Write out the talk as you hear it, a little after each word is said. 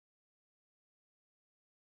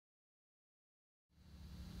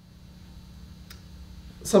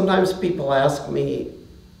sometimes people ask me,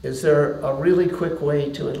 is there a really quick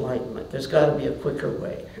way to enlightenment? There's got to be a quicker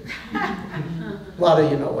way. A lot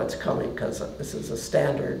of you know what's coming because this is a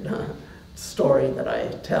standard story that I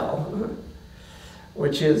tell,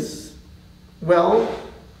 which is, well,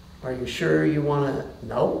 are you sure you want to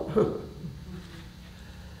know?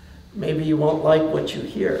 Maybe you won't like what you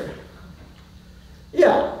hear.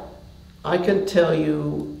 Yeah, I can tell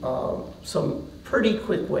you some pretty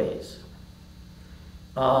quick ways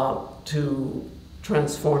to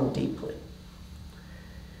transform deeply.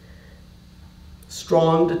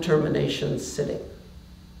 Strong determination sitting.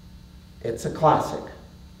 It's a classic.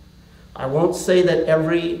 I won't say that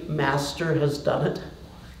every master has done it,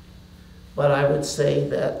 but I would say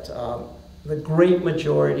that the great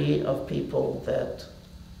majority of people that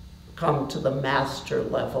come to the master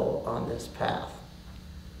level on this path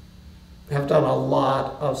have done a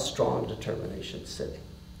lot of strong determination sitting.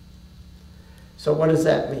 So what does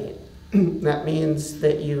that mean? That means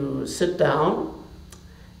that you sit down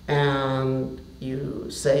and you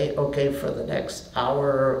say, okay, for the next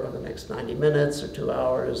hour or the next 90 minutes or 2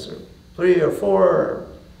 hours or 3 or 4 or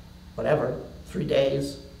whatever, 3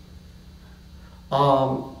 days,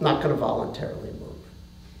 not going to voluntarily move.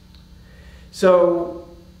 So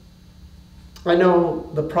I know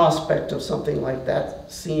the prospect of something like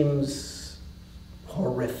that seems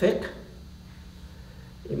horrific.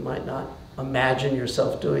 You might not imagine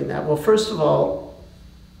yourself doing that. Well, first of all,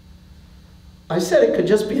 I said it could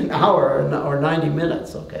just be an hour or 90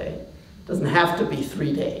 minutes, okay? It doesn't have to be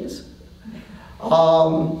 3 days.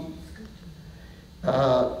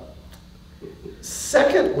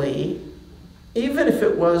 Secondly, even if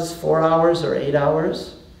it was 4 hours or 8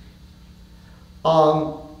 hours,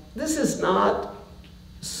 this is not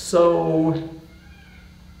so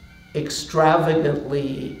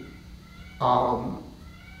extravagantly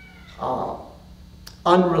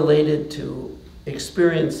unrelated to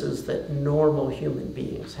experiences that normal human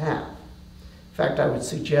beings have. In fact, I would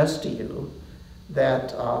suggest to you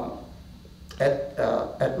that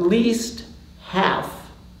at least half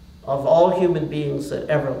of all human beings that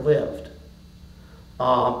ever lived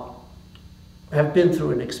have been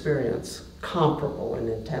through an experience comparable in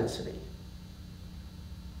intensity.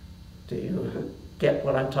 Do you get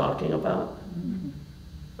what I'm talking about?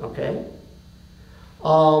 Okay?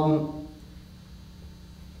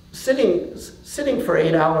 Sitting for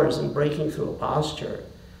 8 hours and breaking through a posture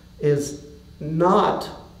is not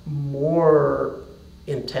more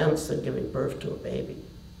intense than giving birth to a baby.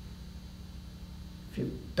 If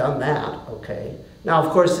you've done that, okay. Now,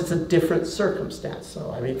 of course, it's a different circumstance.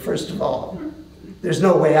 So, I mean, first of all, there's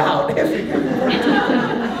no way out.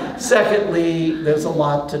 Secondly, there's a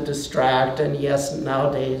lot to distract, and yes,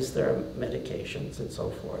 nowadays there are medications and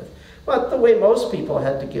so forth. But the way most people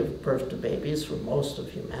had to give birth to babies for most of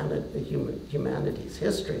humanity's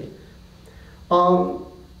history, I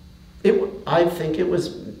think it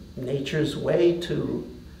was nature's way to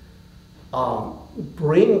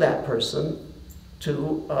bring that person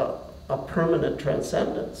to a permanent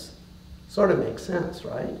transcendence. Sort of makes sense,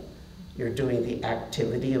 right? You're doing the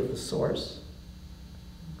activity of the source,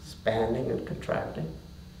 expanding and contracting.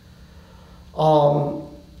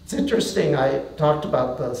 It's interesting, I talked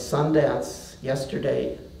about the Sundance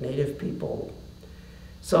yesterday, Native people.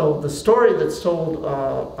 So the story that's told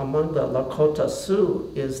among the Lakota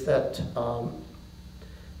Sioux is that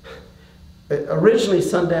originally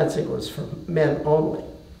Sundancing was for men only.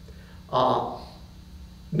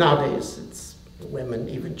 Nowadays it's women,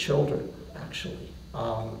 even children, actually.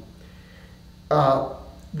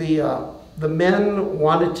 The men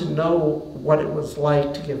wanted to know what it was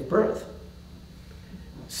like to give birth.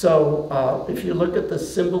 So if you look at the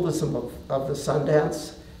symbolism of the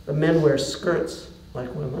Sundance, the men wear skirts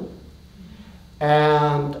like women,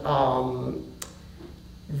 and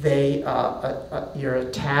you're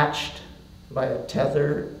attached by a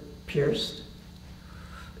tether pierced,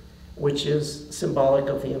 which is symbolic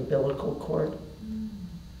of the umbilical cord,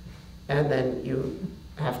 and then you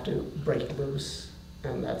have to break loose,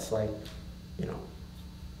 and that's like, you know,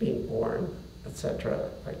 being born, etc.,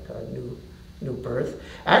 like a new birth.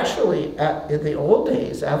 Actually, in the old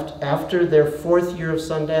days, after their 4th year of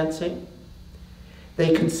Sundancing,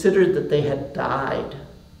 they considered that they had died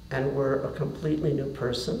and were a completely new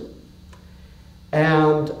person.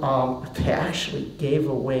 And they actually gave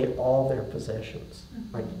away all their possessions,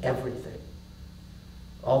 like everything.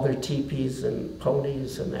 All their teepees and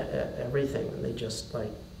ponies and everything, and they just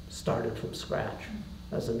like started from scratch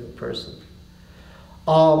as a new person.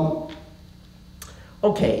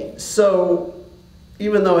 Okay, so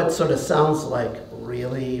even though it sort of sounds like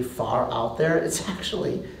really far out there, it's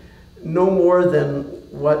actually no more than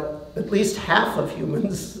what at least half of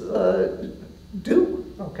humans do,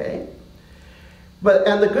 okay?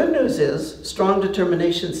 And the good news is, strong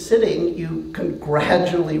determination sitting, you can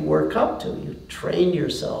gradually work up to. You train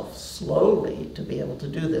yourself slowly to be able to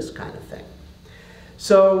do this kind of thing.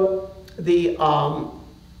 So there's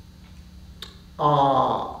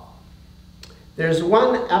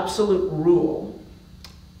one absolute rule.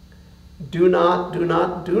 Do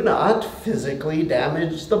not physically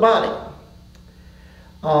damage the body.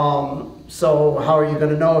 So how are you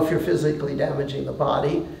going to know if you're physically damaging the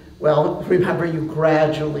body? Well, remember, you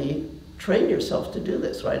gradually train yourself to do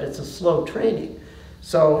this, right? It's a slow training.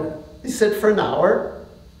 So you sit for an hour,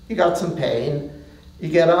 you got some pain, you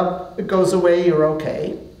get up, it goes away, you're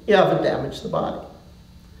okay. You haven't damaged the body.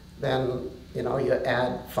 Then, you know, you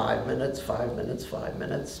add 5 minutes, 5 minutes, 5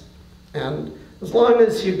 minutes. And as long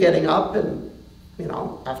as you're getting up and, you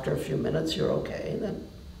know, after a few minutes you're okay, then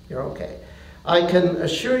you're okay. I can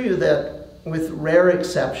assure you that with rare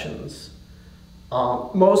exceptions,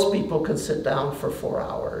 most people can sit down for 4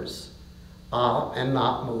 hours and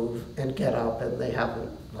not move and get up, and they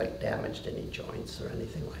haven't like damaged any joints or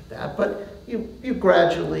anything like that. But you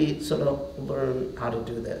gradually sort of learn how to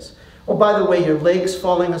do this. Oh, by the way, your legs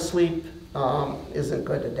falling asleep isn't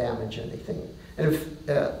going to damage anything. And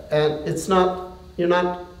it's not, you're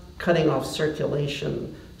not cutting off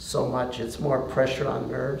circulation so much, it's more pressure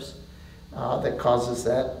on nerves that causes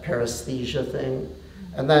that paresthesia thing.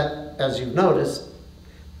 And that, as you've noticed,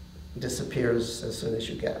 disappears as soon as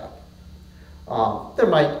you get up. There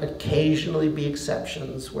might occasionally be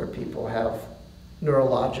exceptions where people have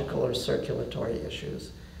neurological or circulatory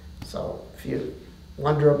issues. So if you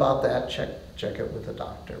wonder about that, check it with a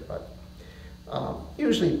doctor. But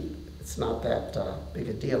usually it's not that big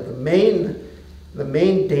a deal. The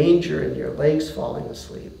main danger in your legs falling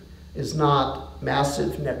asleep is not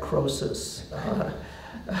massive necrosis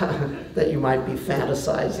that you might be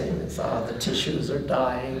fantasizing as the tissues are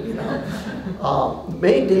dying, you know. The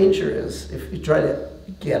main danger is if you try to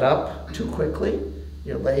get up too quickly,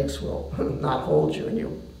 your legs will not hold you and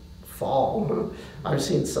you'll fall. I've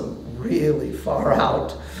seen some really far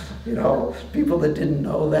out, you know, people that didn't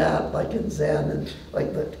know that, like in Zen, and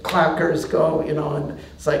like the clackers go, you know, and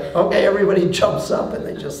it's like, okay, everybody jumps up and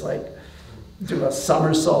they just like do a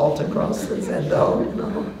somersault across the Zendo, you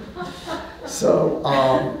know. So,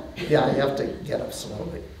 yeah, you have to get up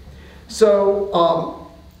slowly. So,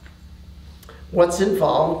 what's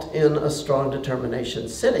involved in a strong determination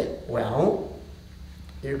sitting? Well,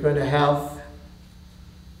 you're going to have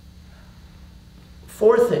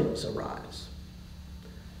 4 things arise.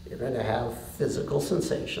 You're going to have physical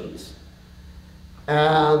sensations,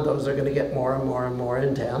 and those are going to get more and more and more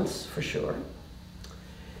intense, for sure.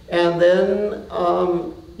 And then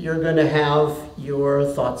you're going to have your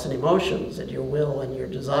thoughts and emotions, and your will and your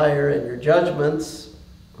desire and your judgments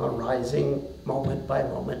arising moment by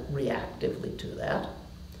moment reactively to that.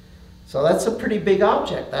 So that's a pretty big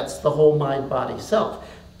object. That's the whole mind-body self.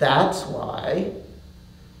 That's why,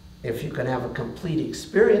 if you can have a complete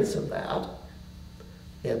experience of that,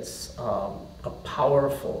 it's a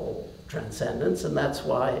powerful transcendence, and that's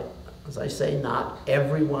why, as I say, not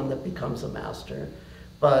everyone that becomes a master,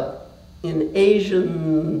 but in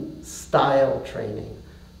Asian style training,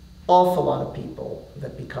 awful lot of people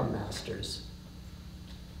that become masters,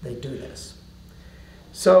 they do this.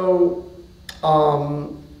 So,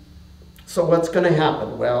 so what's going to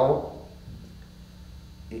happen? Well,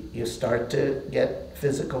 you start to get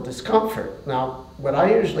physical discomfort. Now, what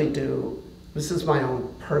I usually do, this is my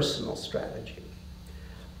own personal strategy.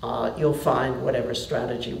 You'll find whatever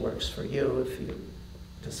strategy works for you if you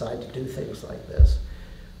decide to do things like this.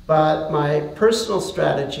 But my personal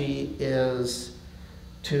strategy is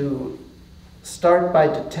to start by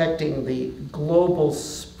detecting the global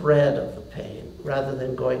spread of the pain rather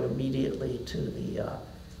than going immediately to the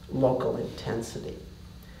local intensity.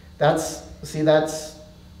 That's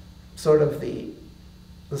sort of the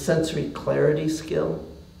sensory clarity skill.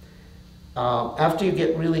 After you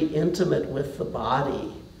get really intimate with the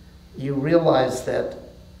body, you realize that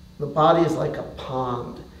the body is like a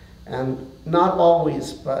pond, and not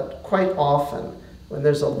always, but quite often, when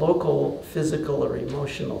there's a local physical or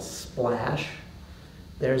emotional splash,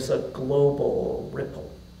 there's a global ripple.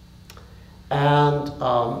 And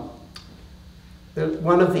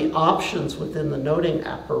one of the options within the noting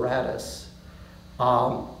apparatus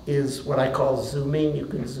is what I call zooming. You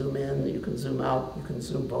can zoom in, you can zoom out, you can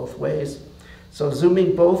zoom both ways. So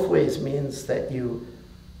zooming both ways means that you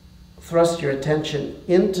thrust your attention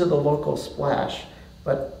into the local splash,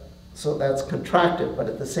 but so that's contracted, but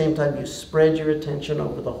at the same time you spread your attention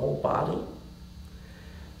over the whole body.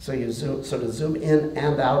 So you sort of zoom in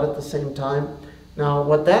and out at the same time. Now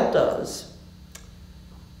what that does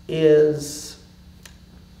is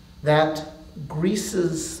that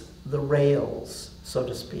greases the rails, so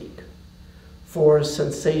to speak, for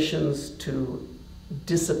sensations to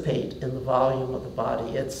dissipate in the volume of the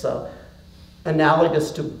body. It's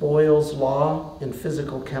analogous to Boyle's law in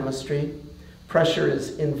physical chemistry. Pressure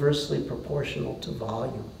is inversely proportional to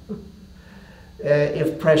volume.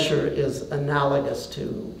 If pressure is analogous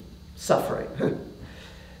to suffering.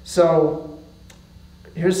 So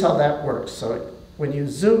here's how that works. So when you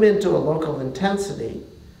zoom into a local intensity,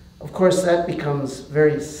 of course that becomes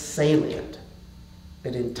very salient.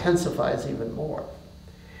 It intensifies even more.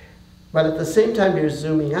 But at the same time you're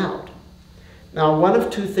zooming out. Now one of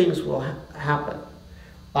two things will happen.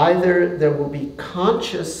 Either there will be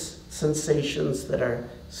conscious sensations that are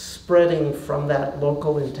spreading from that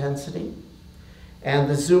local intensity, and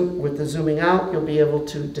with the zooming out, you'll be able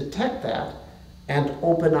to detect that and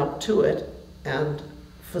open up to it and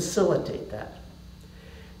facilitate that.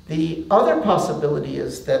 The other possibility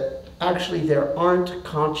is that actually there aren't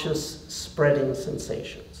conscious spreading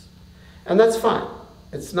sensations. And that's fine.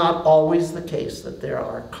 It's not always the case that there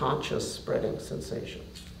are conscious spreading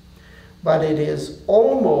sensations. But it is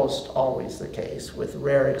almost always the case, with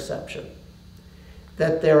rare exception,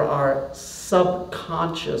 that there are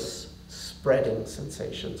subconscious spreading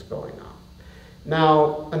sensations going on.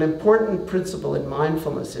 Now, an important principle in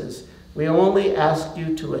mindfulness is we only ask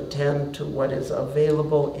you to attend to what is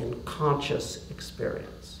available in conscious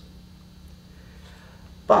experience.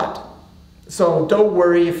 But, so don't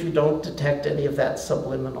worry if you don't detect any of that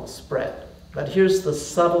subliminal spread. But here's the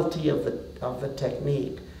subtlety of the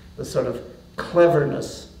technique, the sort of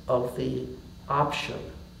cleverness of the option.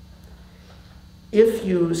 If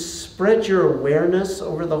you spread your awareness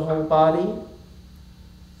over the whole body,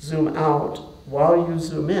 zoom out while you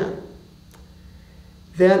zoom in,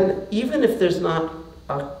 then even if there's not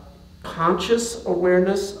a conscious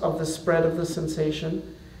awareness of the spread of the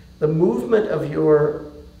sensation, the movement of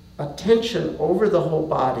your attention over the whole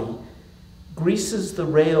body greases the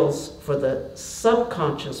rails for the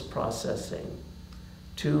subconscious processing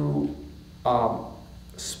to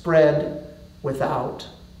spread without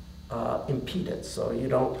impedance. So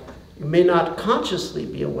you may not consciously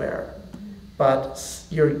be aware, but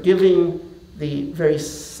you're giving the very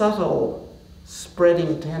subtle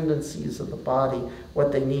spreading tendencies of the body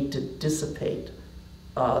what they need to dissipate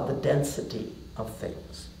the density of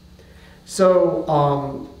things.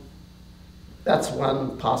 So that's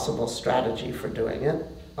one possible strategy for doing it.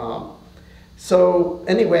 So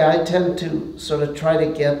anyway, I tend to sort of try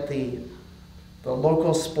to get the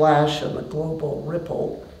local splash and the global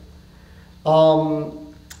ripple.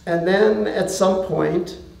 And then at some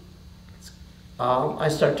point, I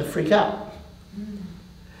start to freak out.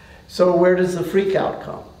 So where does the freak out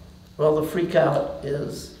come? Well, the freak out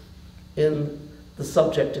is in the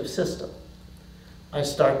subjective system. I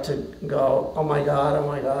start to go, oh my God,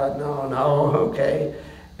 no, okay.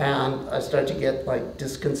 And I start to get like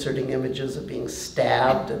disconcerting images of being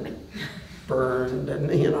stabbed and burned and,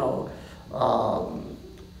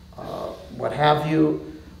 what have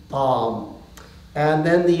you. And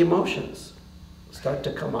then the emotions start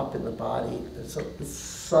to come up in the body. There's a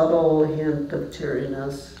subtle hint of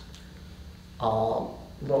teariness.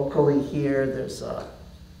 Locally here, there's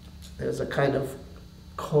a kind of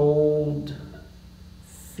cold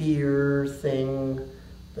fear thing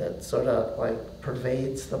that sort of like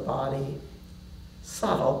pervades the body.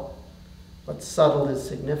 Subtle, but subtle is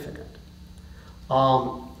significant.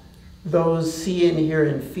 Those see in, hear,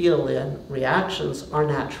 and feel in reactions are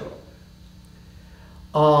natural.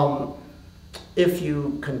 If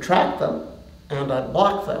you contract them and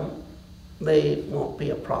unblock them, they won't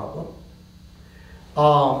be a problem.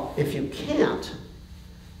 If you can't,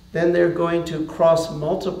 then they're going to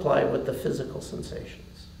cross-multiply with the physical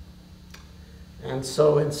sensations. And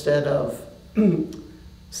so instead of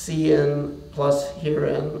see in plus hear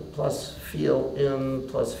in plus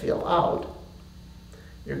feel out,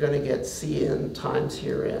 you're going to get see in times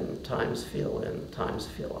hear in times feel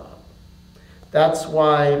out. That's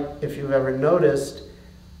why, if you've ever noticed,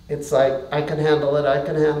 it's like, I can handle it, I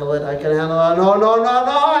can handle it, I can handle it, no,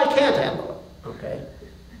 I can't handle it, okay?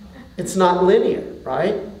 It's not linear,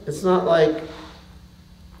 right? It's not like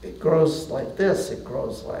it grows like this, it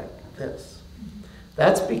grows like this.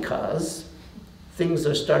 That's because things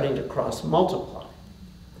are starting to cross-multiply.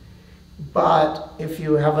 But if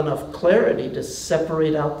you have enough clarity to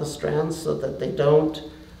separate out the strands so that they don't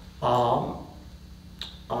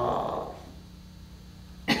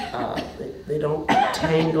they don't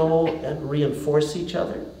tangle and reinforce each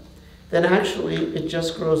other. then actually it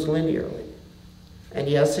just grows linearly. And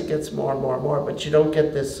yes, it gets more and more and more, but you don't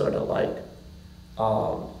get this sort of like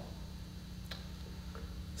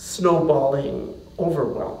snowballing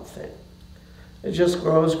overwhelm thing. It just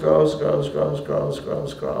grows, grows, grows, grows, grows,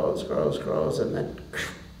 grows, grows, grows, grows, and then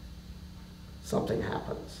something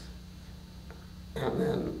happens. And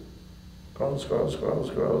then grows, grows, grows,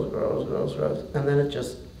 grows, grows, grows, grows, and then it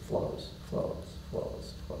just flows, flows,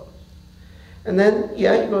 flows, flows. And then,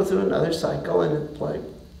 yeah, you go through another cycle and it like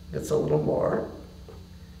gets a little more,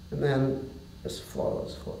 and then just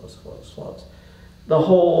flows, flows, flows, flows. The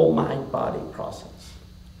whole mind-body process.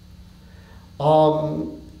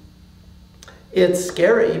 It's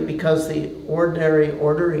scary because the ordinary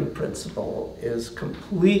ordering principle is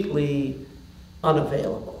completely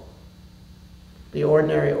unavailable. The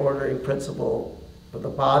ordinary ordering principle for the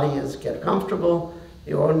body is get comfortable.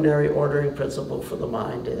 The ordinary ordering principle for the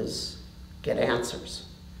mind is get answers.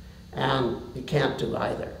 And you can't do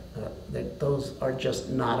either. Those are just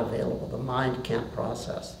not available. The mind can't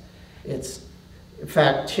process. It's, in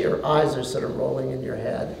fact, your eyes are sort of rolling in your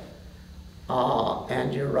head,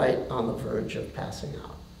 and you're right on the verge of passing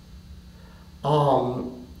out.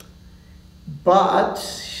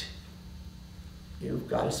 But you've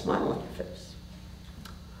got a smile on your face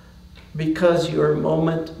because you're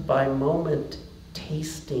moment by moment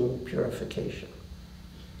tasting purification.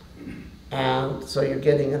 And so you're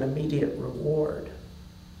getting an immediate reward.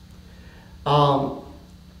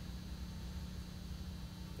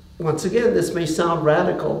 Once again, this may sound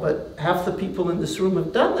radical, but half the people in this room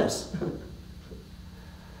have done this.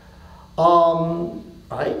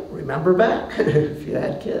 Right? Remember back if you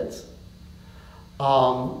had kids.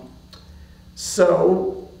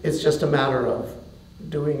 So it's just a matter of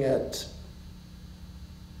doing it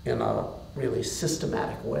in a really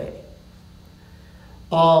systematic way.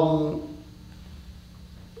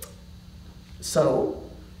 So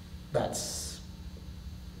that's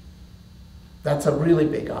a really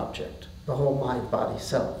big object, the whole mind-body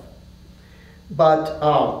self.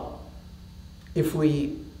 But if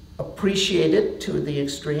we appreciate it to the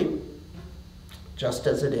extreme, just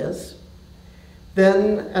as it is,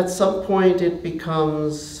 then at some point it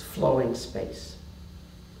becomes flowing space.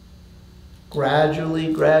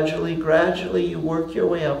 Gradually, gradually, gradually, you work your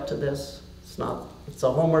way up to this. It's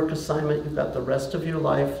a homework assignment. You've got the rest of your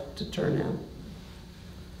life to turn in.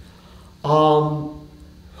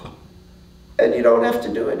 And you don't have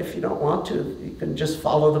to do it if you don't want to. You can just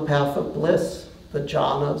follow the path of bliss, the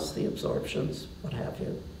jhanas, the absorptions, what have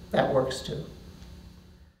you. That works too.